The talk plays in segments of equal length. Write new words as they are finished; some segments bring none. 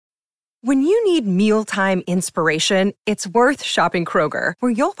When you need mealtime inspiration, it's worth shopping Kroger,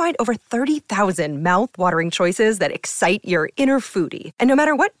 where you'll find over 30,000 mouth-watering choices that excite your inner foodie. And no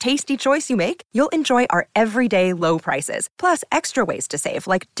matter what tasty choice you make, you'll enjoy our everyday low prices, plus extra ways to save,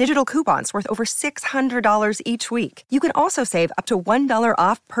 like digital coupons worth over $600 each week. You can also save up to $1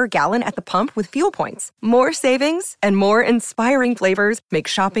 off per gallon at the pump with fuel points. More savings and more inspiring flavors make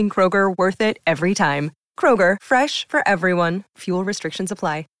shopping Kroger worth it every time. Kroger, fresh for everyone. Fuel restrictions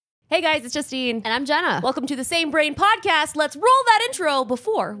apply. Hey guys, it's Justine. And I'm Jenna. Welcome to the Same Brain Podcast. Let's roll that intro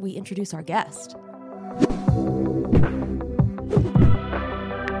before we introduce our guest.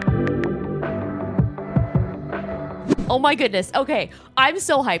 Oh my goodness. Okay, I'm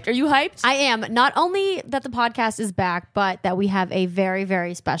so hyped. Are you hyped? I am. Not only that the podcast is back, but that we have a very,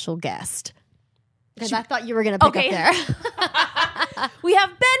 very special guest. Because I thought you were going to pick up there. We have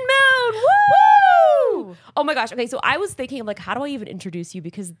Ben Moon. Woo! Oh my gosh. Okay, so I was thinking, like, how do I even introduce you?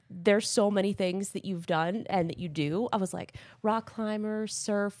 Because there's so many things that you've done and that you do. I was like, rock climber,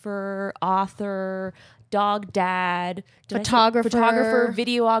 surfer, author, dog dad, photographer,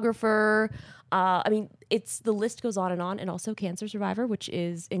 videographer. I mean, the list goes on, and also cancer survivor, which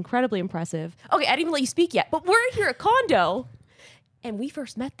is incredibly impressive. Okay, I didn't even let you speak yet, but we're here at Condo, and we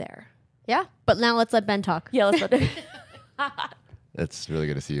first met there. Yeah, but now let's let Ben talk. Yeah, let's let him. It's really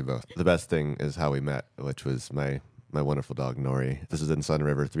good to see you both. The best thing is how we met, which was my wonderful dog, Nori. This was in Sun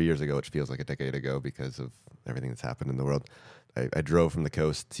River 3 years ago, which feels like a decade ago because of everything that's happened in the world. I drove from the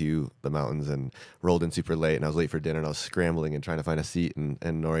coast to the mountains and rolled in super late, and I was late for dinner, and I was scrambling and trying to find a seat, and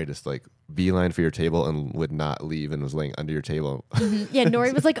Nori just like beeline for your table and would not leave and was laying under your table. Mm-hmm. Yeah,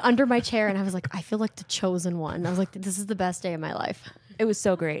 Nori was like under my chair, and I was like, I feel like the chosen one. I was like, this is the best day of my life. It was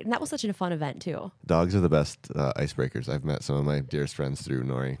so great. And that was such a fun event, too. Dogs are the best icebreakers. I've met some of my dearest friends through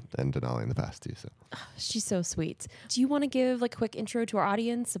Nori and Denali in the past, too. So she's so sweet. Do you want to give like a quick intro to our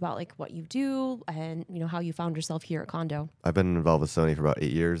audience about like what you do and, you know, how you found yourself here at Condo? I've been involved with Sony for about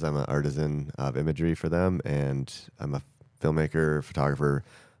 8 years. I'm an artisan of imagery for them, and I'm a filmmaker, photographer.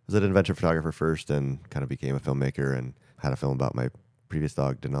 I was an adventure photographer first and kind of became a filmmaker and had a film about my previous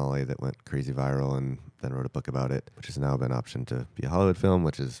dog, Denali, that went crazy viral, and then wrote a book about it, which has now been optioned to be a Hollywood film,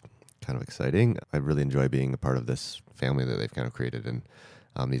 which is kind of exciting. I really enjoy being a part of this family that they've kind of created, and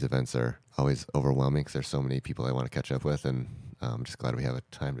these events are always overwhelming because there's so many people I want to catch up with, and I'm just glad we have a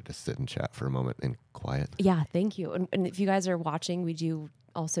time to just sit and chat for a moment in quiet. Yeah, thank you. And if you guys are watching, we do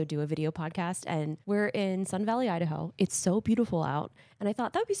also do a video podcast, and we're in Sun Valley, Idaho. It's so beautiful out, and I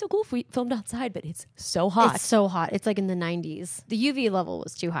thought that would be so cool if we filmed outside, but it's so hot. It's so hot. It's like in the 90s. The UV level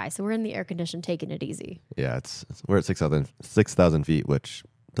was too high, so we're in the air condition taking it easy. Yeah, we're at 6,000 feet, which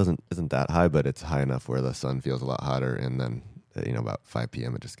isn't that high, but it's high enough where the sun feels a lot hotter, and then about 5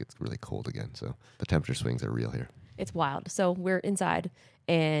 p.m. it just gets really cold again. So the temperature swings are real here. It's wild. So we're inside,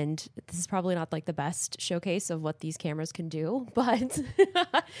 and this is probably not like the best showcase of what these cameras can do, but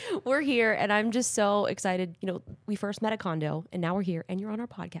we're here, and I'm just so excited. You know, we first met at Condo, and now we're here, and you're on our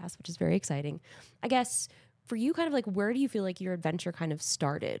podcast, which is very exciting. I guess for you, kind of like, where do you feel like your adventure kind of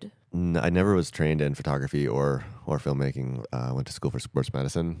started? I never was trained in photography or filmmaking. I went to school for sports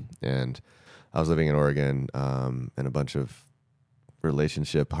medicine, and I was living in Oregon, and a bunch of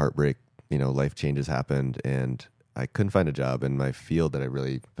relationship heartbreak, life changes happened, and I couldn't find a job in my field that I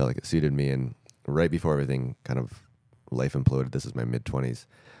really felt like it suited me. And right before everything kind of life imploded, this is my mid-20s,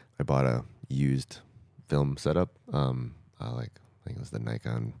 I bought a used film setup. I think it was the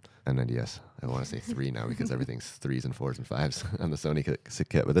Nikon N90S. I want to say 3 now because everything's 3s and 4s and 5s on the Sony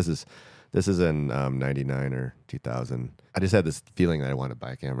kit. But this is in 99 or 2000. I just had this feeling that I wanted to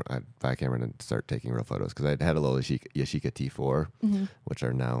buy a camera and start taking real photos because I'd had a little Yashica T4, which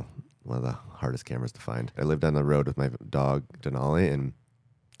are now one of the hardest cameras to find. I lived on the road with my dog, Denali, and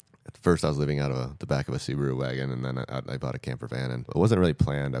at first I was living out of the back of a Subaru wagon, and then I bought a camper van, and it wasn't really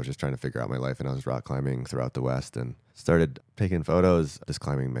planned. I was just trying to figure out my life, and I was rock climbing throughout the West and started taking photos. This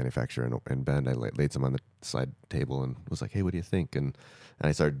climbing manufacturer in Bend, I laid some on the side table and was like, hey, what do you think? And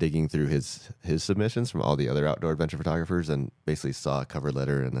I started digging through his submissions from all the other outdoor adventure photographers and basically saw a cover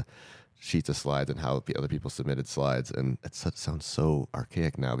letter and the sheets of slides and how other people submitted slides. And it sounds so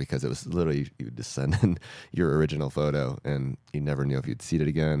archaic now because it was literally you would just send in your original photo and you never knew if you'd see it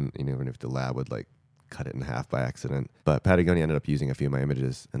again. You never knew if the lab would like cut it in half by accident. But Patagonia ended up using a few of my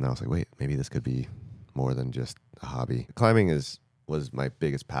images, and I was like, wait, maybe this could be more than just a hobby. Climbing was my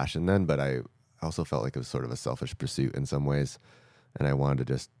biggest passion then, but I also felt like it was sort of a selfish pursuit in some ways, and I wanted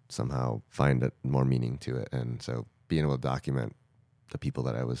to just somehow find more meaning to it. And so being able to document the people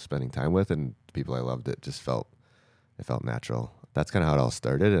that I was spending time with and the people I loved, it felt natural. That's kind of how it all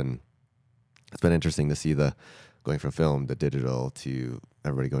started, and it's been interesting to see the going from film to digital to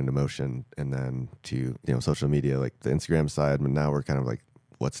everybody going to motion, and then to social media, like the Instagram side. But now we're kind of like,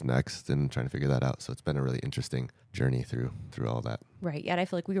 what's next, and trying to figure that out. So it's been a really interesting journey through all that. Right. Yeah, and I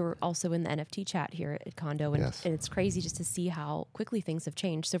feel like we were also in the NFT chat here at Condo, and, Yes. and it's crazy just to see how quickly things have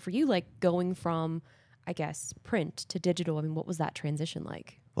changed. So for you, like going from, I guess, print to digital, I mean, what was that transition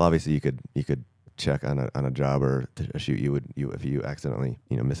like? Well, obviously you could check on a job or a shoot, if you accidentally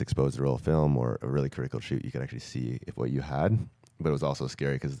misexposed a roll of film or a really critical shoot, you could actually see if what you had. But it was also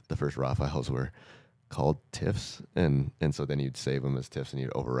scary because the first raw files were called TIFFs, and so then you'd save them as TIFFs and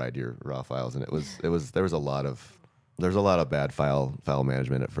you'd override your raw files, and there's a lot of bad file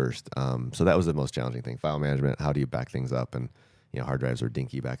management at first. So that was the most challenging thing, file management. How do you back things up? And hard drives were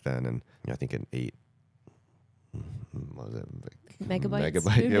dinky back then, and I think an 8 what was it?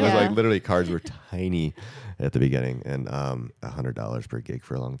 Megabytes? It was like literally cards were tiny at the beginning, and $100 per gig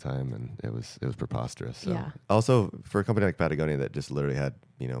for a long time, and it was preposterous. So Yeah. also for a company like Patagonia that just literally had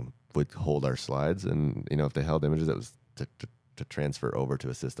would hold our slides, and if they held images, that was to transfer over to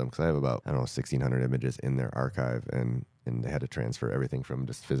a system, because I have about 1,600 images in their archive, and they had to transfer everything from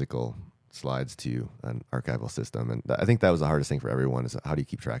just physical slides to an archival system. And I think that was the hardest thing for everyone, is how do you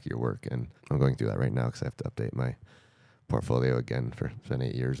keep track of your work? And I'm going through that right now because I have to update my portfolio again. It's been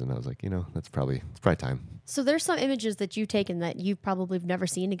 8 years, and I was like, it's probably time. So there's some images that you've taken that you probably have never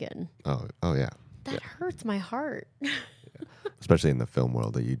seen again. Oh yeah. That hurts my heart. Especially in the film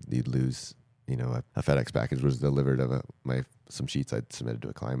world, that you'd lose. A FedEx package was delivered of some sheets I'd submitted to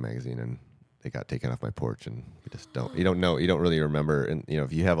a Climb magazine, and they got taken off my porch, and you don't really remember. And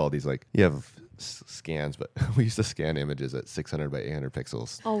if you have all these, like, you have scans, but we used to scan images at 600 by 800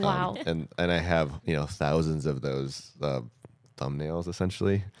 pixels. Oh, wow. And I have thousands of those thumbnails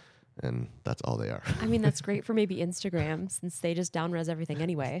essentially, and that's all they are. I mean, that's great for maybe Instagram, since they just down-res everything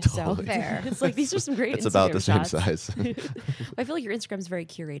anyway. Totally. So fair. It's like, these are some great It's Instagram about the same shots. size. I feel like your Instagram's very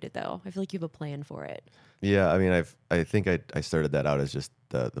curated, though. I feel like you have a plan for it. Yeah, I mean, I think I started that out as just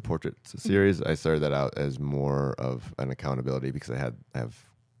the portraits series. I started that out as more of an accountability, because I have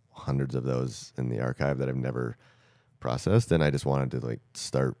hundreds of those in the archive that I've never processed, and I just wanted to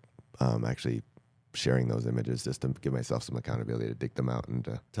start actually sharing those images, just to give myself some accountability to dig them out and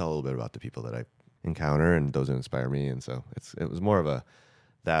to tell a little bit about the people that I encounter and those who inspire me. And so it was more of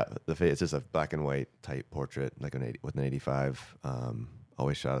it's just a black and white type portrait, like with an 85.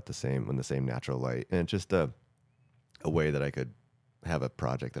 Always shot at the same natural light, and just a way that I could have a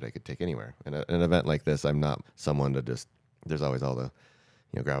project that I could take anywhere. And an event like this, I'm not someone to just, there's always all the,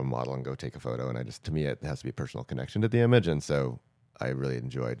 grab a model and go take a photo. And to me, it has to be a personal connection to the image. And so I really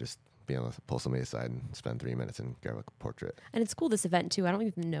enjoy just being able to pull somebody aside and spend 3 minutes and grab a portrait. And it's cool, this event, too. I don't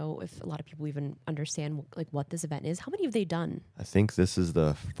even know if a lot of people even understand what this event is. How many have they done? I think this is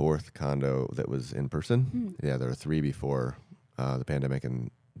the 4th condo that was in person. Yeah, there were 3 before the pandemic,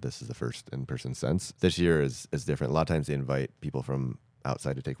 and this is the first in person since. This year is different. A lot of times they invite people from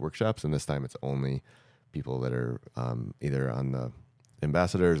outside to take workshops, and this time it's only people that are either on the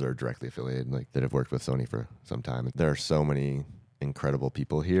ambassadors or directly affiliated, like that have worked with Sony for some time. There are so many incredible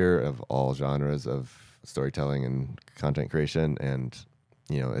people here of all genres of storytelling and content creation, and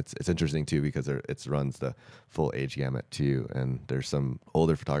it's interesting too, because it runs the full age gamut too, and there's some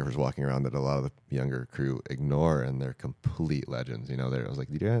older photographers walking around that a lot of the younger crew ignore, and they're complete legends. I was like,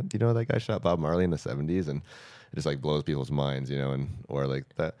 do you know that guy shot Bob Marley in the 70s? And it just blows people's minds, and or like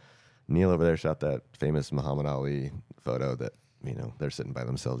that Neil over there shot that famous Muhammad Ali photo that they're sitting by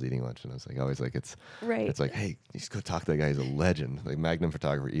themselves eating lunch, and I was like, it's Right. It's like, hey, you just go talk to that guy. He's a legend. Like Magnum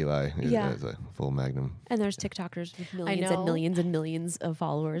photographer Eli is a full Magnum. And there's TikTokers with millions and millions and millions of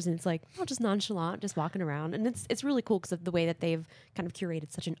followers, and it's like, just nonchalant, just walking around. And it's really cool because of the way that they've kind of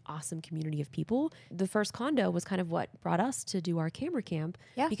curated such an awesome community of people. The first condo was kind of what brought us to do our camera camp,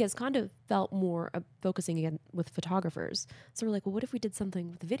 because condo felt more focusing again with photographers. So we're like, well, what if we did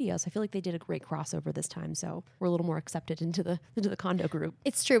something with the videos? I feel like they did a great crossover this time, so we're a little more accepted into the condo group.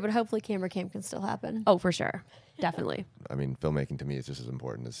 It's true, but hopefully camera camp can still happen. Oh, for sure. Definitely. I mean, filmmaking to me is just as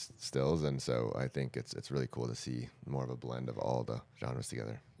important as stills, and so I think it's really cool to see more of a blend of all the genres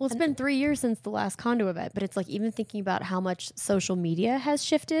together. Well, it's been 3 years since the last condo event, but it's like, even thinking about how much social media has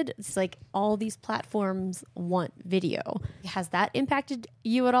shifted, it's like all these platforms want video. Has that impacted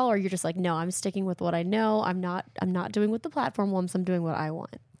you at all, or you're just like, no, I'm sticking with what I know. I'm not doing what the platform wants. I'm doing what I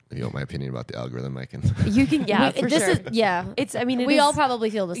want. If you want my opinion about the algorithm, I can. You can, for sure. We all probably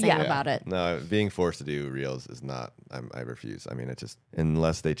feel the same Yeah. about it. No, being forced to do reels is not. I refuse. I mean, it just,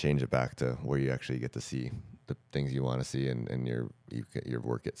 unless they change it back to where you actually get to see the things you want to see, and your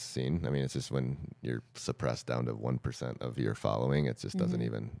work gets seen. I mean, it's just when you're suppressed down to 1% of your following, it just doesn't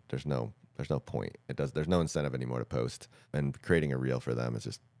even. There's no point. There's no incentive anymore to post, and creating a reel for them is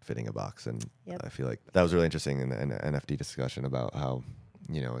just fitting a box. And I feel like that was really interesting in the NFT discussion about how,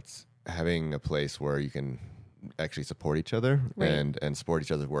 it's having a place where you can actually support each other and support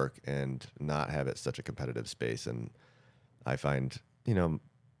each other's work and not have it such a competitive space. And I find,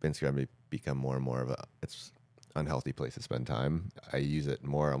 Instagram become more and more of it's unhealthy place to spend time. I use it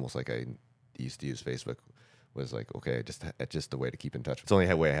more almost like I used to use Facebook. Was like, okay, just a way to keep in touch. It's the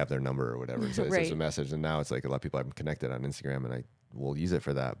only way I have their number or whatever. So it's a message. And now it's like a lot of people I'm connected on Instagram, and I will use it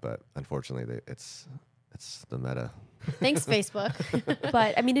for that. But unfortunately, it's the meta. Thanks, Facebook.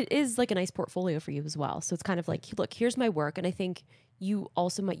 But I mean, it is like a nice portfolio for you as well. So it's kind of like, look, here's my work. And I think you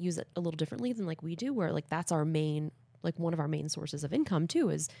also might use it a little differently than like we do, where like that's our main, like one of our main sources of income too,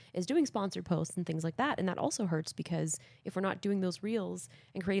 is doing sponsored posts and things like that. And that also hurts because if we're not doing those reels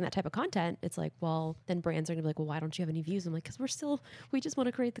and creating that type of content, it's like, well, then brands are gonna be like, well, why don't you have any views? I'm like, because we just want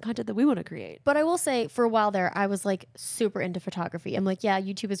to create the content that we want to create. But I will say, for a while there, I was like super into photography. I'm like, yeah,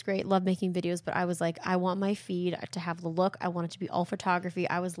 YouTube is great, love making videos, but I was like, I want my feed to have the look. I want it to be all photography.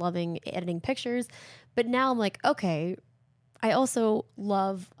 I was loving editing pictures. But now I'm like, okay, I also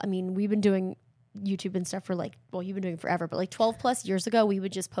love, we've been doing YouTube and stuff for like, well, you've been doing it forever, but like 12 plus years ago, we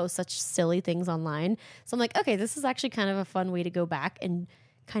would just post such silly things online. So I'm like, okay, this is actually kind of a fun way to go back and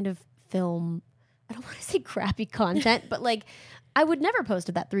kind of film. I don't want to say crappy content, but like I would never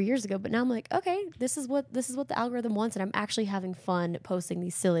posted that 3 years ago, but now I'm like, okay, this is what the algorithm wants, and I'm actually having fun posting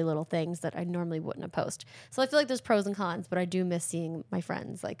these silly little things that I normally wouldn't have posted. So I feel like there's pros and cons, but I do miss seeing my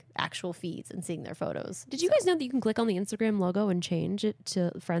friends' like actual feeds and seeing their photos. Did you guys know that you can click on the Instagram logo and change it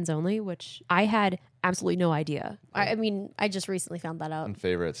to friends only, which I had absolutely no idea. I just recently found that out. And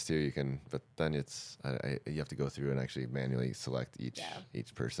favorites too, you can, but then you have to go through and actually manually select each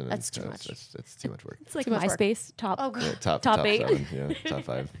person. That's too much. It's too much work. It's like Too much work. MySpace top. Oh god. Yeah, top 8. 7, yeah, top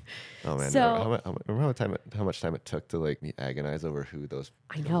 5. Oh man, So- remember how much time it took to like me agonize over who those.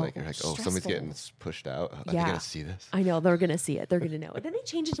 I know. Like, you're like, oh, somebody's Stressful. getting pushed out. Are they Yeah. gonna see this? I know they're gonna see it. They're gonna know it. Then they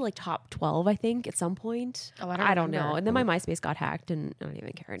changed it to like top 12, I think, at some point. Oh, I don't know. remember. And then my MySpace got hacked, and I don't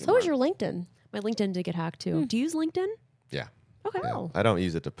even care anymore. So was your LinkedIn. My LinkedIn did get hacked too. Do you use LinkedIn? Yeah. Okay. Yeah. I don't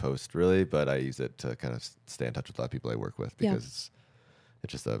use it to post really, but I use it to kind of stay in touch with a lot of people I work with Yeah. because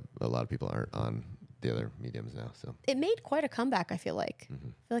it's just a lot of people aren't on the other mediums now. So It made quite a comeback, I feel like. I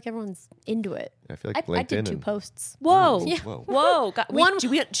feel like everyone's into it. I feel like I LinkedIn did 2 and posts. Whoa. Yeah. Whoa. Whoa. God, One-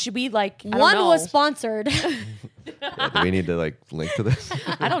 should we like, I don't One know. was sponsored. Yeah, do we need to like link to this?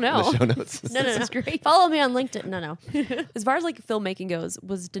 I don't In know. the show notes. No. This is great. Follow me on LinkedIn. No. As far as like filmmaking goes,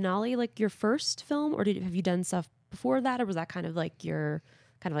 was Denali like your first film, or have you done stuff before that, or was that kind of like your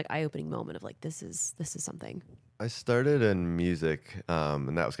kind of like eye-opening moment of like this is something? I started in music,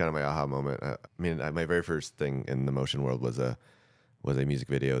 and that was kind of my aha moment. My very first thing in the motion world was a music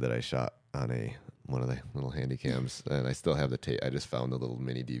video that I shot on one of the little handy cams, and I still have the tape. I just found the little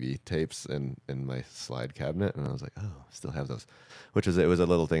mini DV tapes in my slide cabinet, and I was like, oh, I still have those. It was a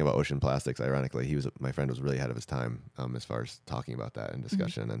little thing about ocean plastics. Ironically, my friend was really ahead of his time as far as talking about that in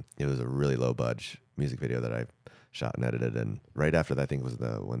discussion, and it was a really low budge music video that I shot and edited. And right after that, I think was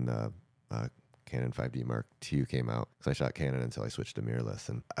when the Canon 5D Mark II came out. So I shot Canon until I switched to mirrorless.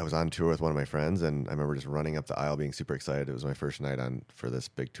 And I was on tour with one of my friends, and I remember just running up the aisle being super excited. It was my first night for this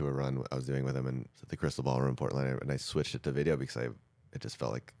big tour run I was doing with him and at the Crystal Ballroom in Portland. And I switched it to video because it just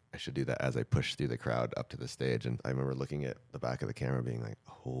felt like I should do that as I pushed through the crowd up to the stage. And I remember looking at the back of the camera being like,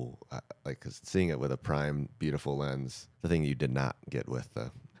 oh, because seeing it with a prime, beautiful lens, the thing you did not get with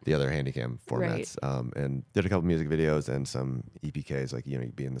the other Handycam formats, and did a couple music videos and some EPKs, like,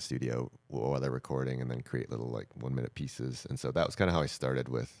 you'd be in the studio while they're recording and then create little like 1-minute pieces. And so that was kind of how I started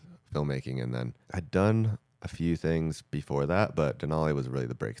with filmmaking. And then I'd done a few things before that, but Denali was really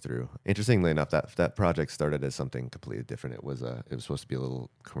the breakthrough. Interestingly enough, that project started as something completely different. It was supposed to be a little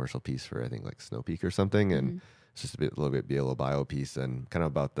commercial piece for, I think, like Snow Peak or something. And it's just be a little bio piece and kind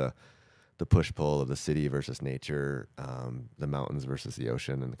of about the push-pull of the city versus nature, the mountains versus the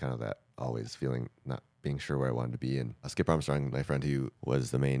ocean, and kind of that always feeling not being sure where I wanted to be. And Skip Armstrong, my friend who was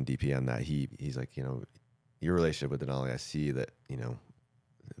the main DP on that, he's like, your relationship with Denali, I see that,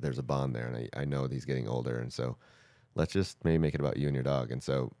 there's a bond there, and I know that he's getting older, and so let's just maybe make it about you and your dog. And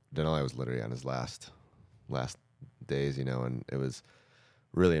so Denali was literally on his last days, and it was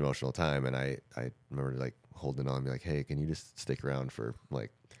really emotional time. And I remember like holding on and be like, hey, can you just stick around for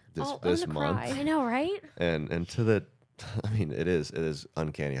like this month? I know, right? And to the, it is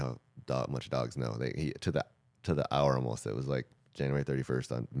uncanny how much dogs know. To the hour almost. It was like January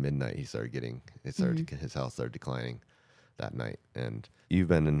 31st on midnight. His health started declining. that night. And you've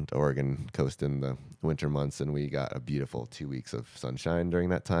been in Oregon coast in the winter months, and we got a beautiful 2 weeks of sunshine during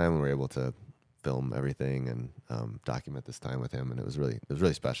that time. We were able to film everything and document this time with him, and it was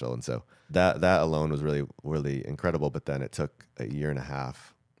really special. And so that alone was really incredible. But then it took a year and a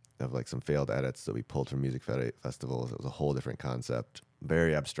half of like some failed edits that we pulled from music festivals. It was a whole different concept,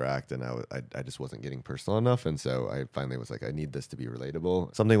 very abstract, and I just wasn't getting personal enough. And so I finally was like, I need this to be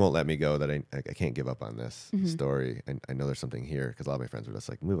relatable. Something won't let me go that I can't give up on this story. And I know there's something here, because a lot of my friends were just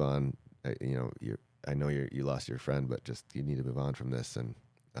like, move on. I know you lost your friend, but just you need to move on from this. And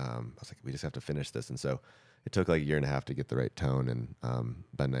I was like, we just have to finish this. And so it took like a year and a half to get the right tone. And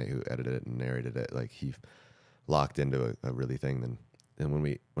Ben Knight, who edited it and narrated it, like he locked into a really thing. And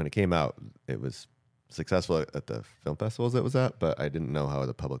when it came out, it was successful at the film festivals it was at, but I didn't know how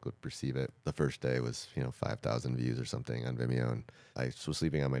the public would perceive it. The first day was 5,000 views or something on Vimeo, and I was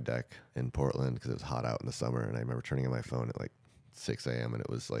sleeping on my deck in Portland because it was hot out in the summer. And I remember turning on my phone at like 6 a.m. and it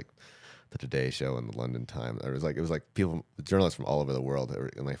was like the Today Show and the London Times. It was like people, journalists from all over the world,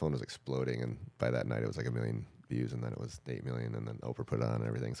 and my phone was exploding. And by that night, it was like 1 million views, and then it was 8 million, and then Oprah put it on and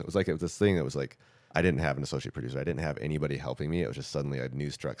everything. So it was this thing that was like, I didn't have an associate producer. I didn't have anybody helping me. It was just suddenly a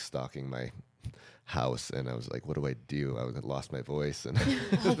news truck stalking my house, and I was like, what do I do? I had lost my voice, and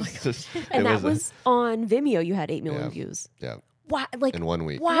and that was on Vimeo. You had 8 million views. Yeah. Wow! Like in 1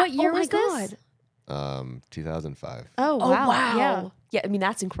 week. Wow! What year was this? 2005. Oh wow! Yeah. I mean,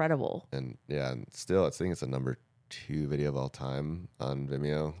 that's incredible. And and still, I think it's a number 2 video of all time on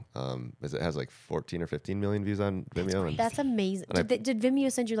Vimeo. It has like 14 or 15 million views on Vimeo. That's amazing. Did Vimeo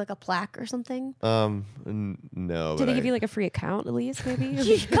send you like a plaque or something? No. Did they give you like a free account at least?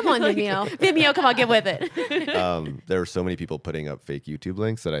 Maybe. Come on, Vimeo. Vimeo, come on, get with it. There were so many people putting up fake YouTube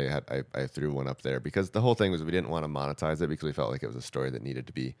links that I threw one up there, because the whole thing was we didn't want to monetize it, because we felt like it was a story that needed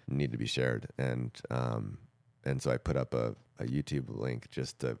to be shared. And so I put up a YouTube link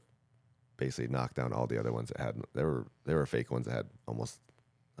just to basically knock down all the other ones that had. There were fake ones that had almost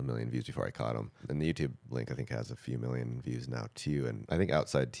 1 million views before I caught them. And the YouTube link I think has a few million views now too. And I think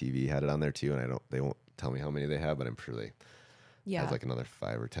Outside TV had it on there too. And they won't tell me how many they have, but I'm sure they has like another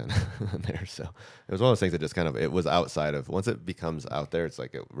 5 or 10 on there. So it was one of those things that just kind of, it was outside of, once it becomes out there, it's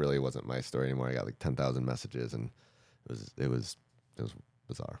like it really wasn't my story anymore. I got like 10,000 messages, and it was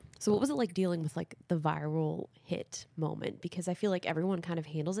bizarre. So what was it like dealing with like the viral hit moment? Because I feel like everyone kind of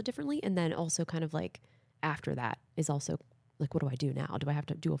handles it differently, and then also kind of like after that is also like, what do I do now? Do I have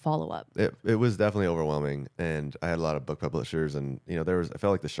to do a follow-up? It was definitely overwhelming, and I had a lot of book publishers, and I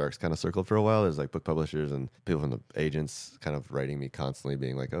felt like the sharks kind of circled for a while. There's like book publishers and people from the agents kind of writing me constantly,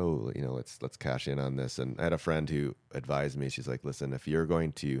 being like, oh, let's cash in on this. And I had a friend who advised me. She's like, listen, if you're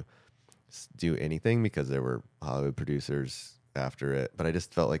going to do anything, because there were Hollywood producers after it, but I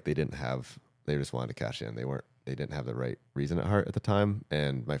just felt like they just wanted to cash in. They didn't have the right reason at heart at the time.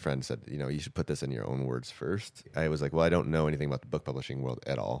 And my friend said, you should put this in your own words first. I was like, well, I don't know anything about the book publishing world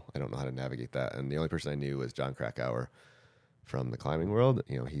at all. I don't know how to navigate that. And the only person I knew was John Krakauer from the climbing world.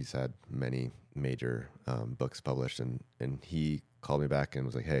 He's had many major books published, and he called me back and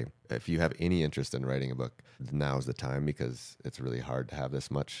was like, hey, if you have any interest in writing a book, now's the time, because it's really hard to have this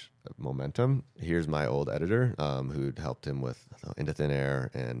much momentum. Here's my old editor who'd helped him with Into Thin Air,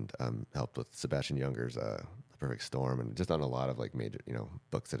 and helped with Sebastian Junger's The Perfect Storm, and just done a lot of like major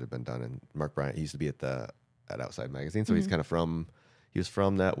books that had been done. And Mark Bryant, he used to be at Outside Magazine, so he's kind of he was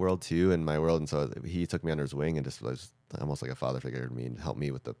from that world too, and my world. And so he took me under his wing and just was almost like a father figure to me, and helped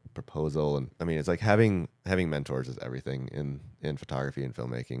me with the proposal. And I mean, it's like having mentors is everything in photography and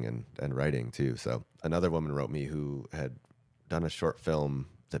filmmaking and writing too. So another woman wrote me who had done a short film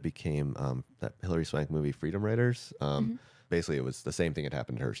that became that Hilary Swank movie, Freedom Writers. Basically, it was the same thing that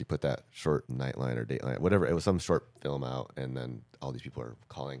happened to her. She put that short Nightline or Dateline, whatever. It was some short film out, and then all these people are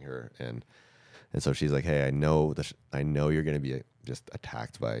calling her, and so she's like, "Hey, I know you're going to be just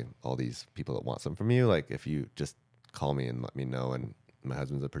attacked by all these people that want something from you. Like, if you just call me and let me know, and my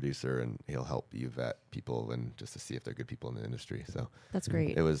husband's a producer, and he'll help you vet people, and just to see if they're good people in the industry." So that's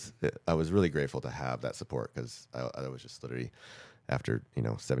great. I was really grateful to have that support, because I was just literally, after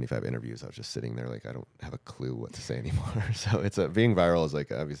 75 interviews, I was just sitting there like, I don't have a clue what to say anymore. So being viral is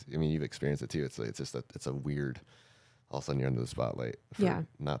like, obviously, I mean, you've experienced it too. It's a weird, all of a sudden you're under the spotlight for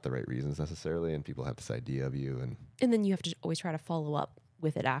not the right reasons necessarily, and people have this idea of you, and then you have to always try to follow up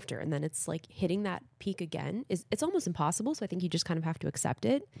with it after, and then it's like hitting that peak again it's almost impossible. So I think you just kind of have to accept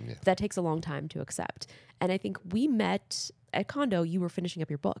it. Yeah. That takes a long time to accept. And I think we met at Condo. You were finishing up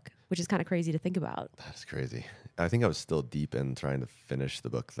your book, which is kind of crazy to think about. That's crazy. I think I was still deep in trying to finish the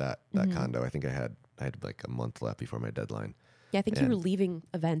book that Condo. I think I had like a month left before my deadline. Yeah, I think you And- were leaving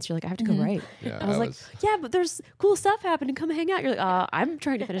events. You're like, I have to go write. Yeah, I was like, yeah, but there's cool stuff happening. Come hang out. You're like, I'm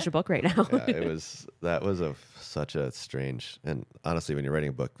trying to finish a book right now. yeah, that was such a strange, and honestly, when you're writing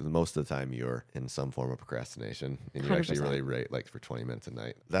a book, most of the time you're in some form of procrastination, and you actually 100%. really write like for 20 minutes a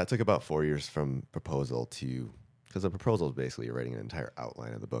night. That took about 4 years from proposal to, because the proposal is basically you're writing an entire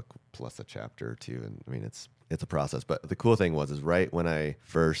outline of the book plus a chapter or two, and I mean it's a process. But the cool thing was right when I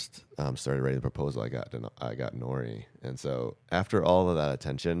first started writing the proposal, I got Nori, and so after all of that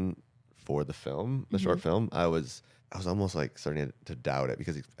attention for the film, the short film, I was almost like starting to doubt it,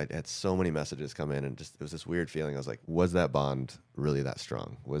 because I had so many messages come in, and just it was this weird feeling. I was like, was that bond really that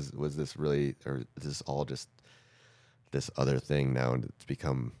strong? Was this really, or is this all just this other thing now, and it's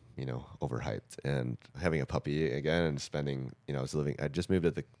become, you know, overhyped? And having a puppy again, and spending, you know, I just moved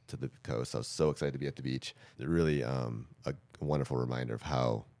to the coast. I was so excited to be at the beach. It really a wonderful reminder of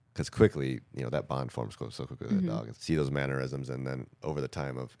how, because quickly, you know, that bond forms so quickly with the dog. And see those mannerisms, and then over the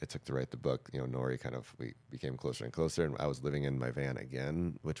time of it took to write the book, you know, Nori we became closer and closer, and I was living in my van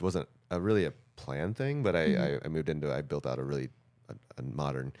again, which wasn't really a planned thing, but I built out a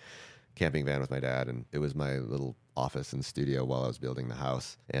modern camping van with my dad, and it was my little office and studio while I was building the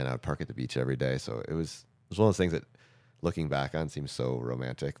house, and I would park at the beach every day. So it was one of those things that, looking back on, seems so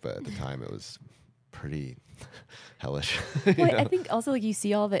romantic, but at the time it was pretty hellish. Well, I think also like you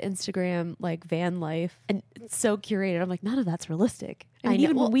see all the Instagram like van life, and it's so curated. I'm like, none of that's realistic. I mean, know.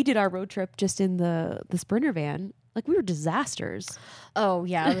 even Well- when we did our road trip just in the Sprinter van, like we were disasters. Oh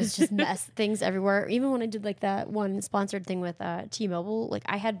yeah, it was just mess things everywhere. Even when I did like that one sponsored thing with T-Mobile, like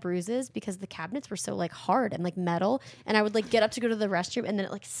I had bruises because the cabinets were so like hard and like metal, and I would like get up to go to the restroom, and then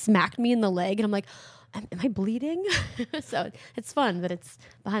it like smacked me in the leg, and I'm like, am I bleeding? So it's fun, but it's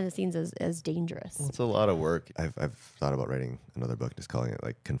behind the scenes as dangerous. Well, it's a lot of work. I've thought about writing another book, just calling it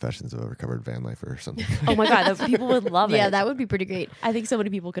like Confessions of a Recovered Van Lifer or something. Oh my God, people would love it. Yeah, that would be pretty great. I think so many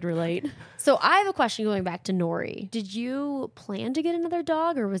people could relate. So I have a question going back to Nori. Did you plan to get another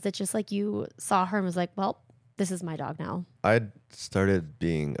dog, or was it just like you saw her and was like, well, this is my dog now? I'd started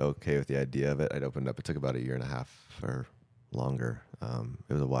being okay with the idea of it. I'd opened up. It took about 1.5 years or longer.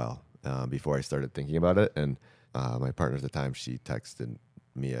 It was a while before I started thinking about it. And my partner at the time, she texted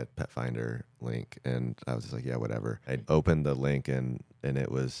me a Pet Finder link, and I was just like, yeah, whatever. I opened the link, and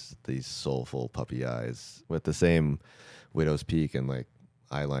it was these soulful puppy eyes with the same widow's peak and like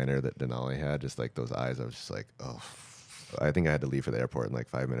eyeliner that Denali had, just like those eyes. I was just like, oh. I think I had to leave for the airport in like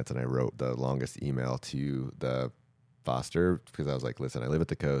 5 minutes, and I wrote the longest email to the foster, because I was like, listen, I live at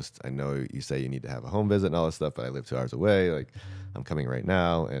the coast. I know you say you need to have a home visit and all this stuff, but I live 2 hours away. Like, I'm coming right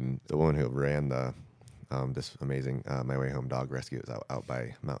now. And the woman who ran this amazing My Way Home dog rescue, it was out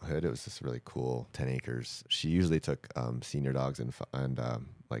by Mount Hood. It was just really cool, 10 acres. She usually took senior dogs and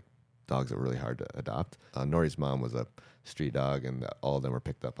like dogs that were really hard to adopt. Nori's mom was a street dog, and all of them were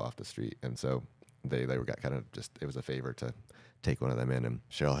picked up off the street. And so they got kind of just, it was a favor to take one of them in. And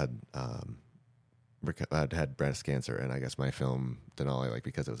Cheryl had breast cancer, and I guess my film Denali, like,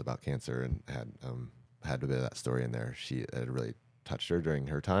 because it was about cancer and had a bit of that story in there, it really touched her during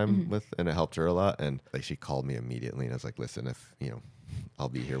her time and it helped her a lot. And like, she called me immediately, and I was like, listen, if you know, I'll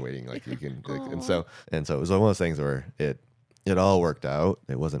be here waiting, like you can like, and so it was one of those things where it all worked out.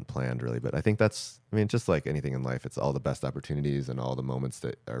 It wasn't planned really, but I think just like anything in life, it's all the best opportunities and all the moments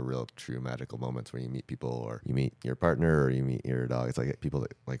that are real, true, magical moments when you meet people, or you meet your partner, or you meet your dog. It's like people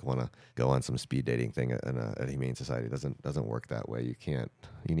that like want to go on some speed dating thing at a Humane Society. It doesn't work that way.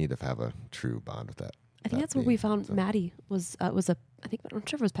 You need to have a true bond with that. I think that's where we found Maddie was I'm not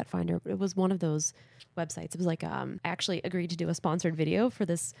sure if it was Pet Finder, but it was one of those websites. It was like, I actually agreed to do a sponsored video for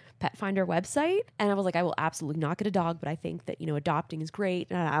this Pet Finder website. And I was like, I will absolutely not get a dog, but I think that, you know, adopting is great,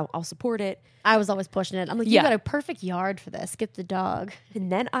 and I'll support it. I was always pushing it. I'm like, you got a perfect yard for this. Skip the dog.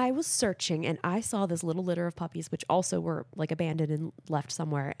 And then I was searching, and I saw this little litter of puppies, which also were like abandoned and left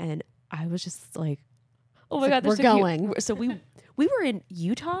somewhere. And I was just like, oh my God, we're so cute. going. So we were in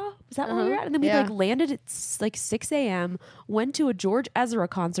Utah. Was that where we were at? And then we like landed at like 6 a.m., went to a George Ezra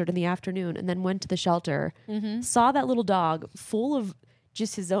concert in the afternoon, and then went to the shelter, saw that little dog full of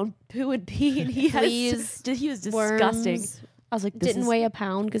just his own poo and pee, and he was disgusting. Worms. I was like, Didn't weigh a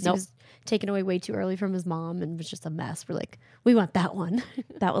pound because he was taken away way too early from his mom and was just a mess. We're like, we want that one.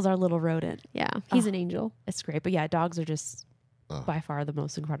 That was our little rodent. Yeah, he's an angel. It's great. But yeah, dogs are just by far the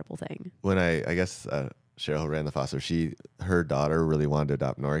most incredible thing. When I guess Cheryl ran the foster, her daughter really wanted to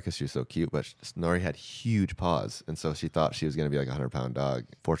adopt Nori because she was so cute, but Nori had huge paws, and so she thought she was going to be like a 100-pound dog.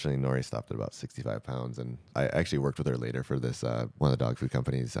 Fortunately, Nori stopped at about 65 pounds, and I actually worked with her later for this one of the dog food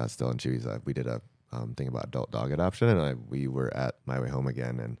companies, Still and Chewy's. We did a thing about adult dog adoption, and we were at My Way Home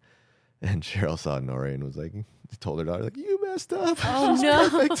again, and Cheryl saw Nori and was like, told her daughter, like, you messed up. Oh, She's no.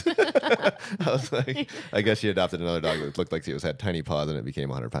 perfect. I was like, I guess she adopted another dog that looked like she had tiny paws and it became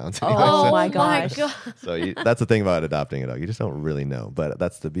 100 pounds. Oh, Anyway, so- my gosh. So that's the thing about adopting a dog. You just don't really know, but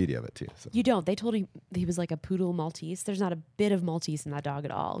that's the beauty of it too. So. You don't. They told him he was like a poodle Maltese. There's not a bit of Maltese in that dog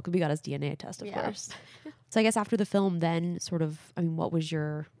at all. We got his DNA test, of Yeah. course. So I guess after the film, then sort of, I mean, what was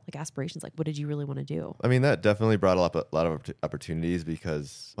your like aspirations? Like, what did you really want to do? I mean, that definitely brought up a lot of opportunities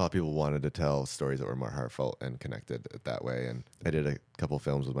because a lot of people wanted to tell stories that were more heartfelt and connected that way. And I did a couple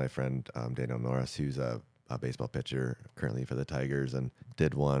films with my friend Daniel Norris, who's a baseball pitcher currently for the Tigers, and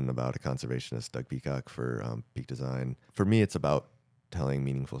did one about a conservationist, Doug Peacock, for Peak Design. For me, it's about telling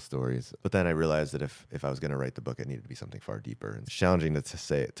meaningful stories. But then I realized that if I was going to write the book, it needed to be something far deeper. It's challenging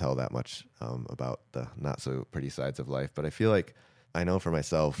to tell that much about the not so pretty sides of life. But I feel like I know for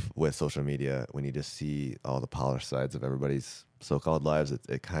myself with social media, when you just see all the polished sides of everybody's so-called lives,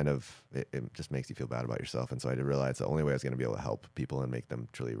 it just makes you feel bad about yourself. And so I did realize the only way I was going to be able to help people and make them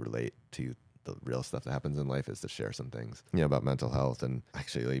truly relate to the real stuff that happens in life is to share some things, about mental health. And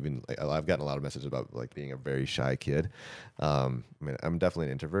actually even I've gotten a lot of messages about like being a very shy kid. I mean, I'm definitely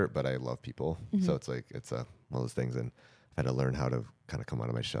an introvert, but I love people. Mm-hmm. So it's like, it's one of those things. And I've had to learn how to kind of come out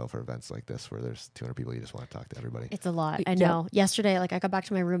of my shell for events like this, where there's 200 people. You just want to talk to everybody. It's a lot. I Yep. know. Yesterday, like I got back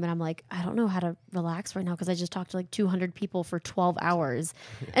to my room and I'm like, I don't know how to relax right now because I just talked to like 200 people for 12 hours.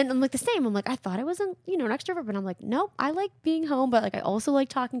 And I'm like the same. I'm like, I thought I wasn't, an extrovert, but I'm like, nope, I like being home, but like I also like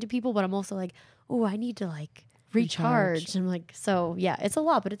talking to people, but I'm also like, oh, I need to like recharge. And I'm like, so yeah, it's a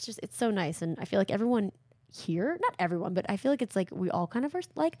lot, but it's so nice. And I feel like everyone here, not everyone, but I feel like it's like we all kind of are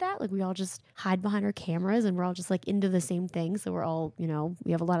like that. Like we all just hide behind our cameras and we're all just like into the same thing. So we're all,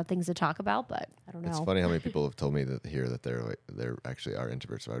 we have a lot of things to talk about, but I don't know. It's funny how many people have told me that they're actually are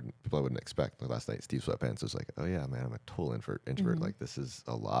introverts. So people I wouldn't expect. Like last night, Steve Sweatpants was like, "Oh yeah, man, I'm a total introvert. Mm-hmm. Like this is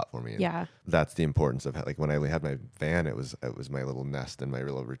a lot for me." And Yeah. that's the importance of like when I had my van. It was my little nest and my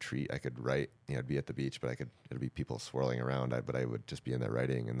little retreat. I could write. I'd be at the beach, but it'd be people swirling around. But I would just be in there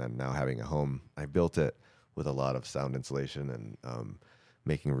writing. And then now having a home, I built it with a lot of sound insulation and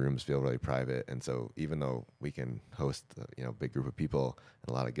making rooms feel really private. And so even though we can host a big group of people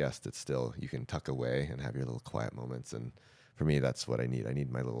and a lot of guests, it's still, you can tuck away and have your little quiet moments. And for me, that's what I need. I need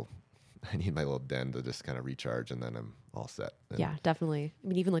my little den to just kind of recharge, and then I'm all set. And Yeah, definitely. I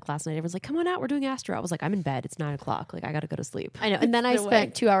mean, even like last night, everyone's like, come on out, we're doing Astro. I was like, I'm in bed. It's 9:00. Like, I got to go to sleep. I know. And then I No way.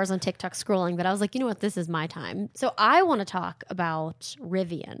 spent 2 hours on TikTok scrolling, but I was like, you know what? This is my time. So I want to talk about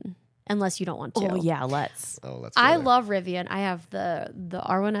Rivian, unless you don't want to. Oh, yeah, let's. Oh, let's. I go there. love Rivian. I have the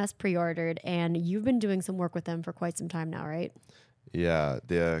R1S pre-ordered, and you've been doing some work with them for quite some time now, right? Yeah,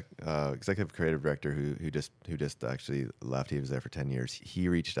 the executive creative director who just actually left. He was there for 10 years. He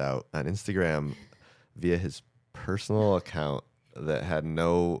reached out on Instagram via his personal account that had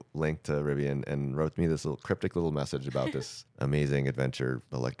no link to Rivian and wrote me this little cryptic little message about this amazing adventure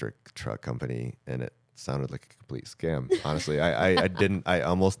electric truck company, and it sounded like a complete scam. Honestly, I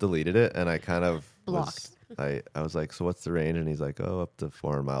almost deleted it, and I kind of Blocked. I was like, so what's the range? And he's like, oh, up to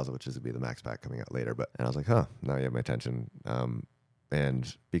 400 miles, which is to be the Max Pack coming out later. And I was like, huh, now you have my attention.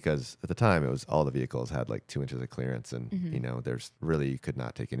 And because at the time it was all the vehicles had like 2 inches of clearance, and there's really, you could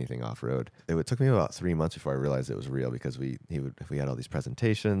not take anything off road. It took me about 3 months before I realized it was real, because we had all these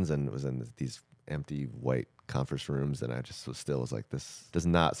presentations and it was in these empty white conference rooms, and I just was like, this does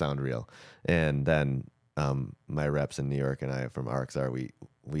not sound real. And then my reps in New York and I from RXR,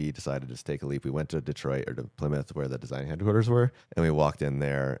 we decided to just take a leap. We went to Detroit, or to Plymouth, where the design headquarters were, and we walked in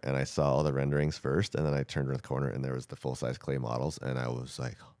there, and I saw all the renderings first, and then I turned around the corner, and there was the full-size clay models, and I was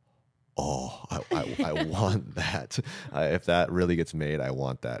like, oh, I want that. If that really gets made, I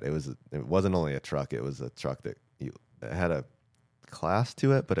want that. It wasn't only a truck; it was a truck that it had a class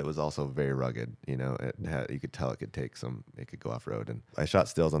to it, but it was also very rugged. You could tell it could go off road. And I shot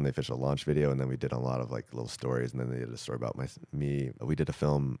stills on the official launch video, and then we did a lot of like little stories, and then they did a story about me. We did a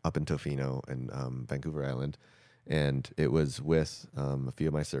film up in Tofino in Vancouver Island, and it was with a few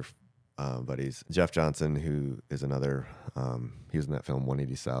of my surf buddies. Jeff Johnson, who is another, he was in that film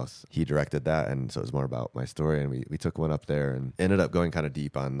 180 South. He directed that, and so it was more about my story, and we took one up there and ended up going kind of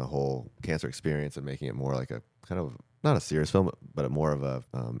deep on the whole cancer experience and making it more like a kind of, not a serious film, but more of a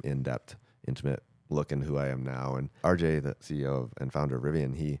in-depth, intimate look into who I am now. And RJ, the CEO and founder of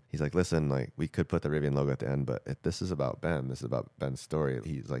Rivian, he's like, listen, like we could put the Rivian logo at the end, but this is about Ben. This is about Ben's story.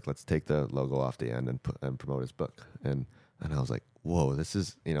 He's like, let's take the logo off the end and promote his book. And I was like, whoa, this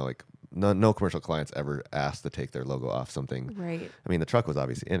is, like no commercial clients ever asked to take their logo off something. Right. I mean, the truck was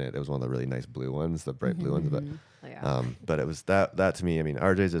obviously in it. It was one of the really nice blue ones, the bright blue ones. But it was that to me. I mean,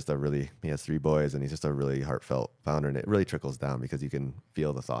 RJ's just he has 3 boys, and he's just a really heartfelt founder, and it really trickles down because you can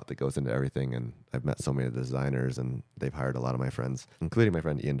feel the thought that goes into everything. And I've met so many of the designers, and they've hired a lot of my friends, including my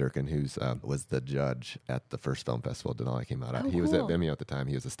friend Ian Durkin, who's was the judge at the first film festival Denali came out at. He was at Vimeo at the time.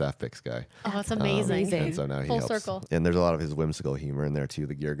 He was a staff picks guy. Oh, it's amazing. And so now he Full helps. circle. And there's a lot of his whimsical humor in there too.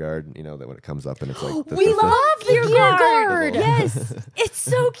 The gear guard, that when it comes up and it's like We love Gear Guard. Yes, it's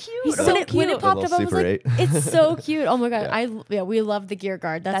so cute. He's so When it cute. popped up, I was Super like, 8. it's so cute. Oh my god, we love the Gear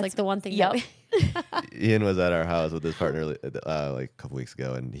Guard. That's like the one thing. Yep. Ian was at our house with his partner like a couple weeks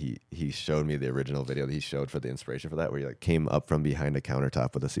ago, and he showed me the original video that he showed for the inspiration for that, where he like came up from behind a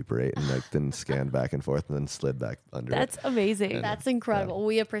countertop with a Super 8 and like then scanned back and forth and then slid back under. That's amazing. And, That's incredible.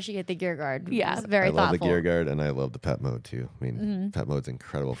 We appreciate the Gear Guard. Yeah. It's very I love thoughtful. the gear guard, and I love the pet mode too. I mean, pet mode's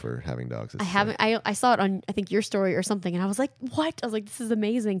incredible for having dogs. I haven't. I saw it on I think your story or something, and I was like, "What?" I was like, "This is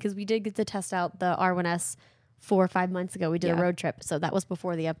amazing," because we did get to test out the R1S 4 or 5 months ago. We did a road trip, so that was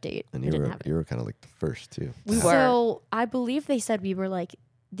before the update. And we you didn't were have it. you were kind of like the first too. We were. So I believe they said we were like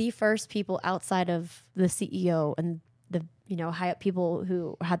the first people outside of the CEO and the high up people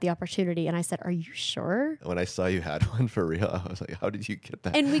who had the opportunity. And I said, "Are you sure?" When I saw you had one for real, I was like, "How did you get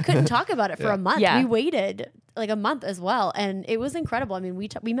that?" And we couldn't talk about it for a month. Yeah. We waited like a month as well, and it was incredible. I mean,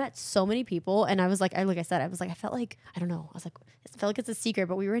 we met so many people, and I was like, I felt like I don't know. I was like, I felt like it's a secret,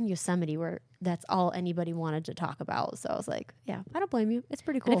 but we were in Yosemite where that's all anybody wanted to talk about. So I was like, yeah, I don't blame you. It's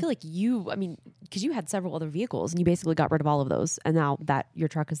pretty cool. And I feel like because you had several other vehicles and you basically got rid of all of those, and now that your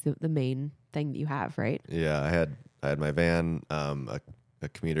truck is the main thing that you have, right? Yeah, I had my van, a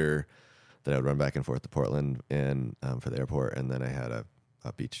commuter that I would run back and forth to Portland and for the airport, and then I had a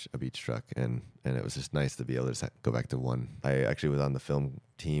beach truck, and it was just nice to be able to just go back to one. I actually was on the film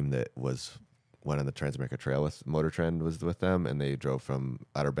team that went on the Transamerica Trail with Motor Trend, was with them, and they drove from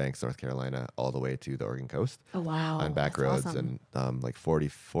Outer Banks, North Carolina, all the way to the Oregon coast. Oh wow! On back That's roads, awesome. and like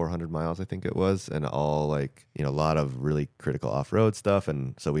 4,400 miles, I think it was, and all like a lot of really critical off-road stuff.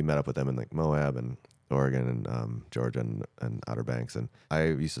 And so we met up with them in like Moab and Oregon and Georgia and Outer Banks. And I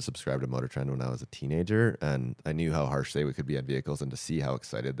used to subscribe to Motor Trend when I was a teenager, and I knew how harsh they could be on vehicles, and to see how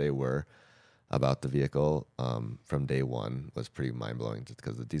excited they were about the vehicle from day one was pretty mind-blowing, just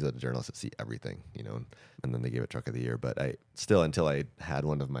because these are the journalists that see everything, and then they gave it Truck of the Year. But I still, until I had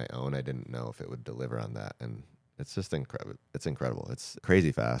one of my own, I didn't know if it would deliver on that. And it's just incredible. It's incredible. It's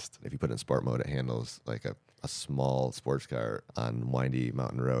crazy fast. If you put it in sport mode, it handles like a small sports car on windy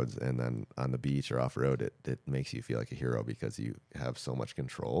mountain roads, and then on the beach or off-road, it makes you feel like a hero because you have so much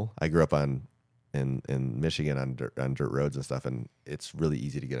control. I grew up in Michigan on dirt roads and stuff, and it's really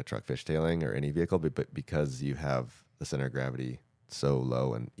easy to get a truck fishtailing or any vehicle, but because you have the center of gravity so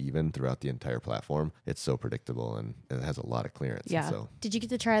low and even throughout the entire platform, it's so predictable, and it has a lot of clearance. Yeah. And so Did you get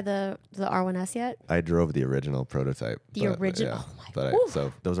to try the R1S yet? I drove the original prototype. The original. Yeah. Oh my But God.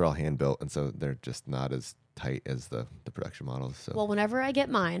 so those are all hand built, and so they're just not as tight as the production models. So Well, whenever I get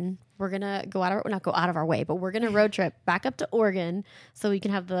mine, we're gonna not go out of our way, but we're gonna road trip back up to Oregon so we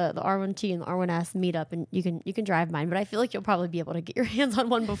can have the R1T and the R1S meet up, and you can drive mine. But I feel like you'll probably be able to get your hands on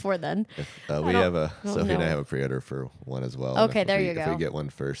one before then. we have don't Sophie and I know. have a pre-order for one as well. Okay, If there we- you If go. we get one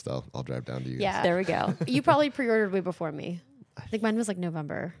first, I'll drive down to you guys. Yeah. There we go. You probably pre-ordered way before me. I think mine was like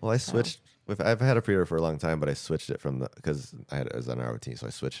November. Well, I switched. I've had a pre-order for a long time, but I switched it because it was on our team, so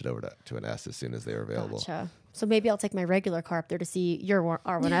I switched it over to an S as soon as they were available. Gotcha. So maybe I'll take my regular car up there to see your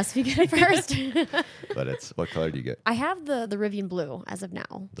R1S if you get it first. But what color do you get? I have the Rivian Blue as of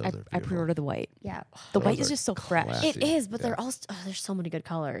now. Those I are beautiful. pre-ordered the white. Yeah. The Those white is are just so fresh. classy. It is, but Yeah. they're all there's so many good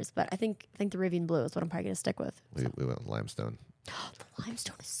colors. But I think the Rivian Blue is what I'm probably gonna stick with. We went with limestone. The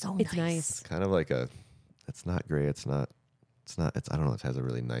limestone is so It's nice. nice. Kind of like it's not gray. It's not. I don't know. It has a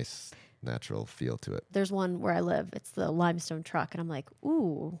really nice natural feel to it. There's one where I live. It's the limestone truck, and I'm like,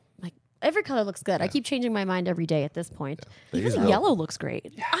 ooh, like every color looks good. I keep changing my mind every day at this point. They Even use the real- yellow looks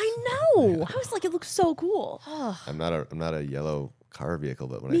great. I know. I was like, it looks so cool. I'm not a yellow car vehicle,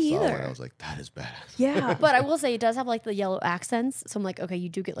 but when Me I saw one, either. I was like, that is badass. Yeah. But I will say it does have like the yellow accents. So I'm like, okay, you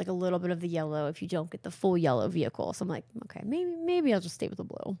do get like a little bit of the yellow if you don't get the full yellow vehicle. So I'm like, okay, maybe I'll just stay with the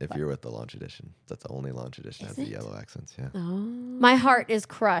blue. If But you're with the launch edition, that's the only launch edition has the yellow accents. Yeah. my heart is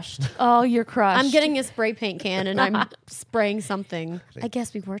crushed. Oh, you're crushed. I'm getting a spray paint can and I'm spraying something. I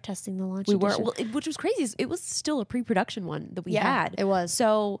guess we were testing the launch We were, edition. well, which was crazy. Is it was still a pre-production one that we Yeah, had. it was.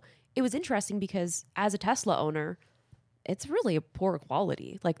 So it was interesting because as a Tesla owner, it's really a poor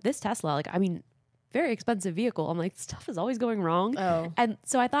quality. Like this Tesla, very expensive vehicle. I'm like, stuff is always going wrong. Oh. And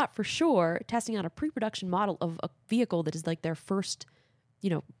so I thought for sure testing out a pre-production model of a vehicle that is like their first,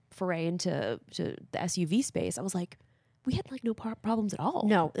 foray into the SUV space, I was like, we had like no problems at all.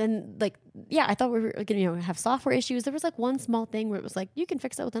 No, and like, yeah, I thought we were gonna have software issues. There was like one small thing where it was like you can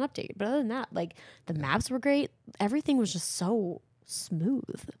fix that with an update, but other than that, like the maps were great. Everything was just so smooth.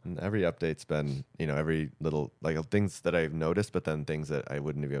 And every update's been, every little like things that I've noticed, but then things that I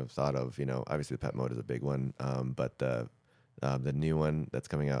wouldn't have even thought of. Obviously the pet mode is a big one, but the new one that's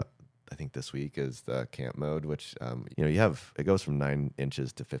coming out, I think this week, is the camp mode, which it goes from 9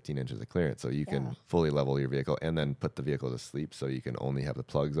 inches to 15 inches of clearance, so you can fully level your vehicle and then put the vehicle to sleep, so you can only have the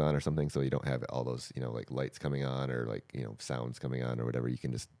plugs on or something, so you don't have all those like lights coming on or like sounds coming on or whatever. You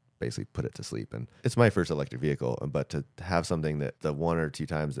can just basically put it to sleep. And it's my first electric vehicle, but to have something that the 1 or 2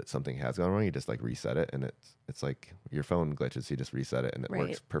 times that something has gone wrong, you just like reset it, and it's like your phone glitches, you just reset it and it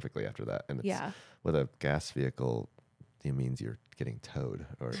works perfectly after that. And it's with a gas vehicle, it means you're getting towed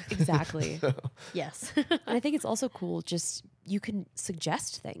or exactly. Yes. And I think it's also cool, just you can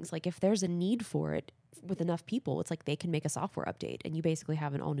suggest things, like if there's a need for it with enough people, it's like they can make a software update and you basically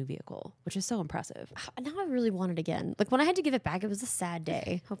have an all new vehicle, which is so impressive. Now I really want it again. Like when I had to give it back, it was a sad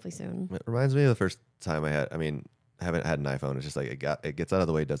day. Hopefully soon. It reminds me of the first time I haven't had an iPhone. It's just like it gets out of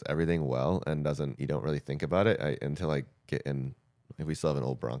the way, does everything well, and you don't really think about it until I get in. If we still have an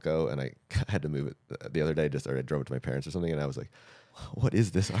old Bronco, and I had to move it the other day, or I drove it to my parents or something, and I was like, what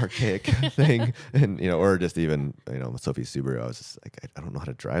is this archaic thing? And, or just even, Sophie's Subaru, I was just like, I don't know how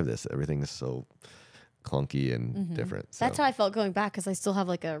to drive this. Everything is so clunky and different. So. That's how I felt going back, because I still have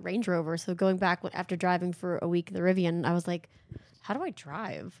like a Range Rover. So going back after driving for a week, the Rivian, I was like, how do I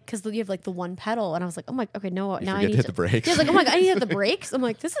drive? Because you have like the one pedal, and I was like, oh my, okay, no, now I need to hit the brakes. Yeah, I was like, oh my god, I need to hit the brakes. I'm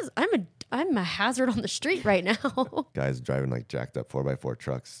like, I'm a hazard on the street right now. Guys driving like jacked up 4x4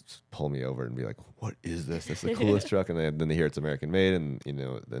 trucks just pull me over and be like, what is this? That's the coolest truck. And then they hear it's American made, and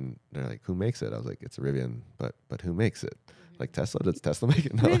then they're like, who makes it? I was like, it's a Rivian, but who makes it? Like Tesla? Does Tesla make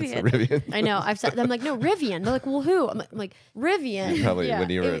it? No, it's a Rivian. I know. I'm like, no, Rivian. They're like, well, who? I'm like When Rivian.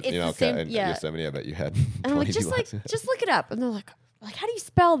 you were in Yosemite, I bet you had. And I'm like, just look it up. And they're like, how do you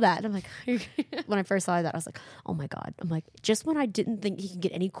spell that? And I'm like, when I first saw that, I was like, oh my God. I'm like, just when I didn't think he could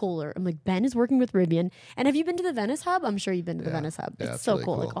get any cooler, I'm like, Ben is working with Rivian. And have you been to the Venice Hub? I'm sure you've been to the Venice Hub. It's so really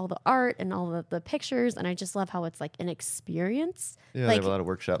cool. Like all the art and all the pictures. And I just love how it's like an experience. Yeah, they have a lot of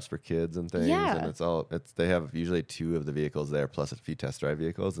workshops for kids and things. Yeah. And they have usually 2 of the vehicles there, plus a few test drive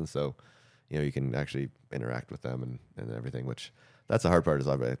vehicles. And so, you can actually interact with them and everything, which that's the hard part is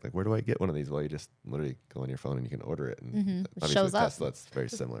like, where do I get one of these? Well, you just literally go on your phone and you can order it. And obviously shows up. Tesla, it's very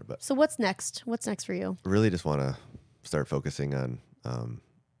similar. But so what's next? What's next for you? Really just want to start focusing on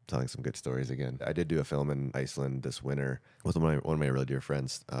telling some good stories again. I did do a film in Iceland this winter with one of my really dear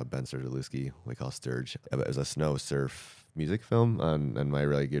friends, Ben Sturgeluski, we call Sturge. It was a snow surf music film, and my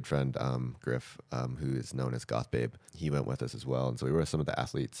really good friend Griff, who is known as Goth Babe, he went with us as well. And so we were with some of the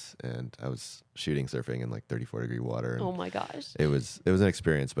athletes, and I was shooting surfing in like 34-degree water. And oh my gosh! It was an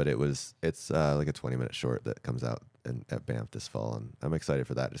experience, but it's like a 20-minute short that comes out at Banff this fall, and I'm excited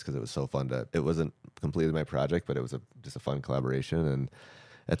for that just because it was so fun. It wasn't completely my project, but it was just a fun collaboration. And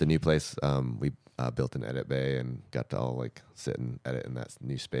at the new place, we built an edit bay and got to all like sit and edit in that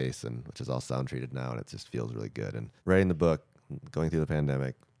new space, and which is all sound treated now, and it just feels really good. And writing the book, going through the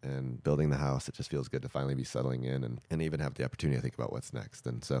pandemic, and building the house, it just feels good to finally be settling in and even have the opportunity to think about what's next.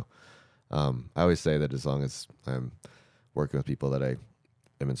 And so I always say that as long as I'm working with people that I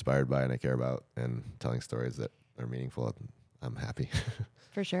am inspired by and I care about and telling stories that are meaningful, I'm happy.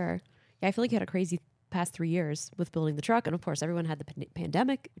 For sure. Yeah, I feel like you had a crazy past 3 years with building the truck, and of course everyone had the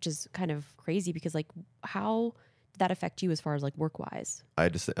pandemic, which is kind of crazy because like how did that affect you as far as like work wise? I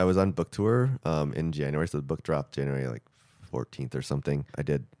was on book tour in January, so the book dropped January like 14th or something. I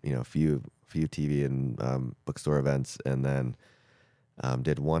did a few TV and bookstore events, and then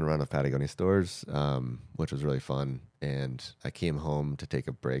did one run of Patagonia stores, which was really fun. And I came home to take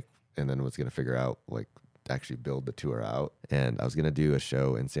a break, and then was going to figure out like actually build the tour out. And I was going to do a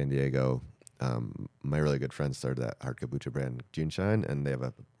show in San Diego. My really good friend started that hard kombucha brand, Juneshine, and they have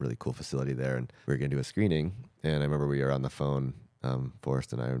a really cool facility there. And we were going to do a screening. And I remember we were on the phone,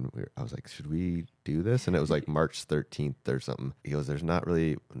 Forrest and I was like, should we do this? And it was like March 13th or something. He goes, we don't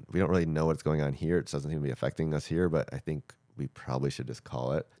really know what's going on here. It doesn't seem to be affecting us here, but I think we probably should just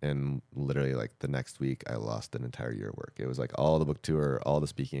call it. And literally like the next week, I lost an entire year of work. It was like all the book tour, all the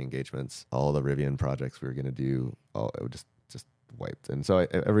speaking engagements, all the Rivian projects we were going to do, it would just wiped. And so I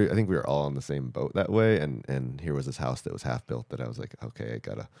think we were all on the same boat that way. And here was this house that was half built that I was like, okay, I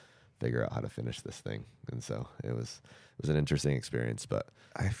gotta figure out how to finish this thing. And so it was an interesting experience. But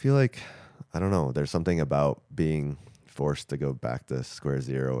I feel like, I don't know, there's something about forced to go back to square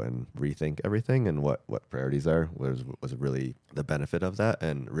zero and rethink everything and what priorities are was really the benefit of that,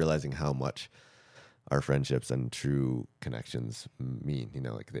 and realizing how much our friendships and true connections mean,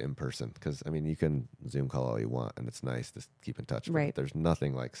 like the in-person. Because, I mean, you can Zoom call all you want, and it's nice to keep in touch. But Right. there's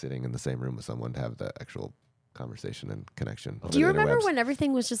nothing like sitting in the same room with someone to have that actual conversation and connection. Do you remember when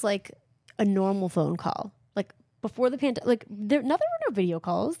everything was just like a normal phone call? Like before the pandemic, like there were no video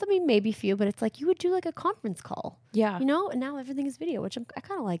calls. I mean, maybe few, but it's like you would do like a conference call, Yeah. and now everything is video, which I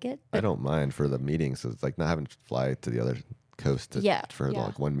kind of like it. I don't mind for the meetings. So it's like not having to fly to the other coast for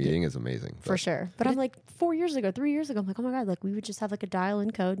like one meeting is amazing. For sure. But I'm like 3 years ago, I'm like, oh my God, like we would just have like a dial-in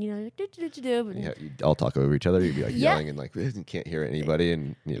code, like do. Yeah, you'd all talk over each other. You'd be like yelling and like you can't hear anybody,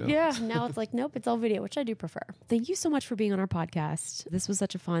 and Yeah. Now it's like, nope, it's all video, which I do prefer. Thank you so much for being on our podcast. This was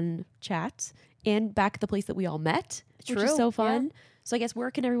such a fun chat, and back at the place that we all met, which is True, so fun. yeah. So I guess where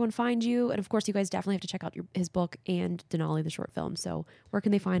can everyone find you? And of course, you guys definitely have to check out his book and Denali, the short film. So where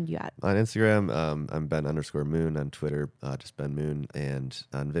can they find you at? On Instagram, I'm Ben_Moon. On Twitter, just Ben Moon. And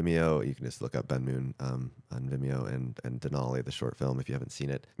on Vimeo, you can just look up Ben Moon on Vimeo, and Denali, the short film. If you haven't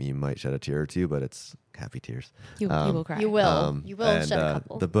seen it, you might shed a tear or two, but it's happy tears. You will cry. You will. You will and, shed a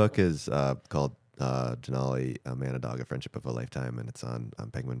couple. The book is called Denali, A Man, a Dog, A Friendship of a Lifetime, and it's on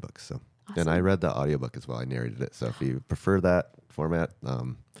Penguin Books. So, and I read the audiobook as well. I narrated it. So if you prefer that format,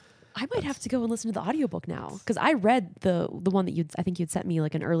 I might have to go and listen to the audiobook now, because I read the one that I think you'd sent me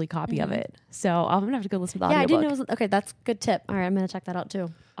like an early copy of it. So I'm gonna have to go listen to the audiobook. I didn't know it was, okay, that's a good tip. All right, I'm gonna check that out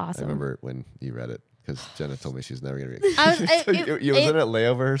too. Awesome. I remember when you read it, because Jenna told me she's never going to read it. You wasn't at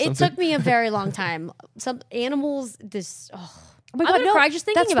layover or something? It took me a very long time. Some animals, Oh my God, I'm gonna cry just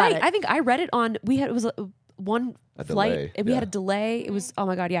thinking that's about right. it. I think I read it on. It was one flight, delay, and we had a yeah. delay. It was, oh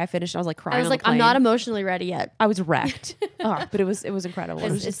my God, yeah, I finished. I was like crying. I was on like, the I'm not plane. emotionally ready yet. I was wrecked. But it was incredible. It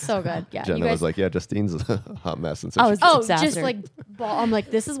was It's so good. Yeah, Jenna you guys. was like, yeah, Justine's a hot mess. And so I she- was Oh, disaster. just like I'm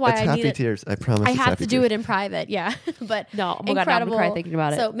like, this is why it's I happy need it. tears. I promise. I it's have happy to do tears. it in private, yeah. But No, oh my God, now I'm gonna cry thinking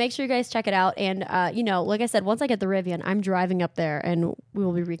about it. So make sure you guys check it out. And like I said, once I get the Rivian, I'm driving up there, and we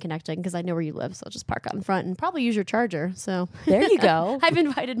will be reconnecting because I know where you live. So I'll just park out in front and probably use your charger. So There you go. I've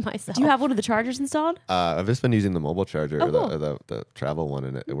invited myself. Do you have one of the chargers installed? I've just been using the mobile charger, Oh, or cool. the travel one,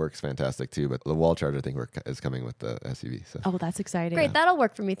 and it works fantastic too. But the wall charger, I think, is coming with the SUV. So Oh, that's exciting. Great, that'll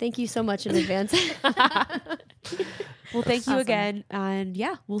work for me. Thank you so much in advance. Well, thank you again. And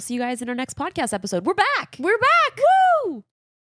yeah, we'll see you guys in our next podcast episode. We're back. We're back. Woo!